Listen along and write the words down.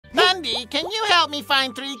Dundee, can you help me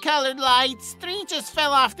find 3 colored lights? 3 just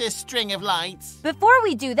fell off this string of lights. Before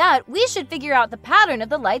we do that, we should figure out the pattern of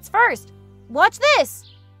the lights first. Watch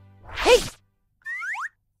this. Hey!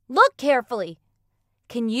 Look carefully.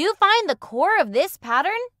 Can you find the core of this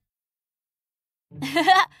pattern?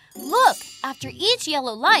 Look, after each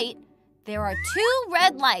yellow light, there are 2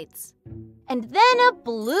 red lights. And then a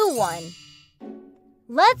blue one.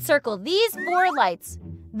 Let's circle these 4 lights.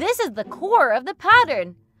 This is the core of the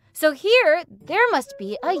pattern. So here, there must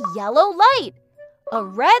be a yellow light, a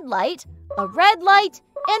red light,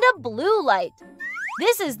 and a blue light.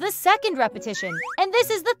 This is the second repetition, and this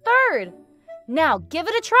is the third. Now give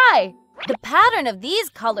it a try. The pattern of these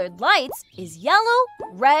colored lights is yellow,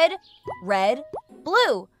 red, red,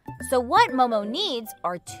 blue. So what Momo needs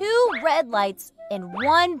are 2 red lights and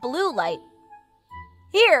 1 blue light.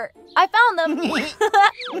 Here, I found them.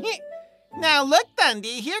 Now look,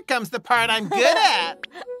 Dundee, here comes the part I'm good at.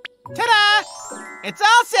 Ta-da! It's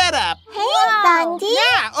all set up. Hey, Dundee.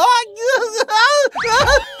 Yeah.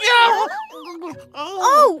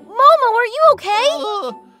 Oh, Momo, are you okay?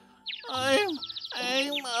 I'm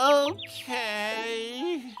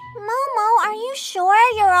okay. Momo, are you sure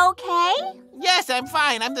you're okay? Yes, I'm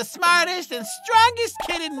fine. I'm the smartest and strongest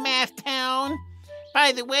kid in Math Town.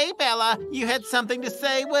 By the way, Bella, you had something to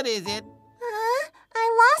say. What is it?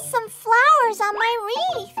 I lost some flowers on my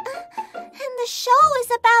wreath. And the show is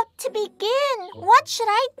about to begin. What should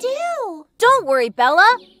I do? Don't worry,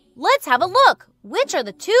 Bella. Let's have a look. Which are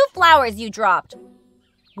the 2 flowers you dropped?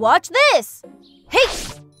 Watch this. Hey!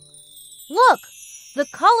 Look, the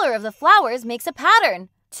color of the flowers makes a pattern.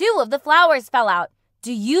 2 of the flowers fell out.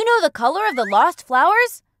 Do you know the color of the lost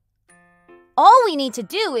flowers? All we need to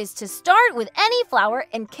do is to start with any flower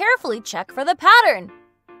and carefully check for the pattern.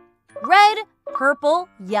 Red, purple,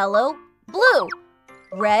 yellow, blue.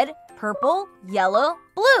 Red, purple, yellow,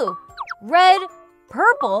 blue. Red,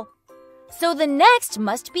 purple. So the next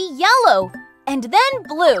must be yellow, and then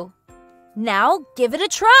blue. Now give it a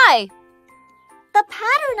try. The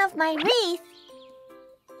pattern of my wreath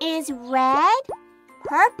is red,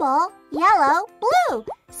 purple, yellow, blue.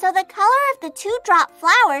 So the color of the 2 drop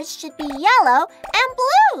flowers should be yellow and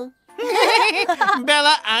blue.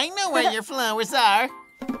 Bella, I know where your flowers are.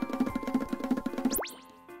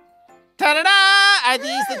 Ta-da-da! Are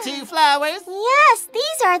these the 2 flowers? Yes,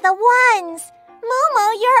 these are the ones.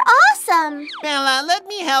 Momo, you're awesome. Bella, let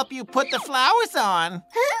me help you put the flowers on.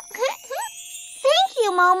 Thank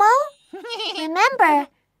you, Momo. Remember,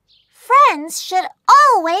 friends should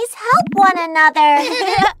always help one another.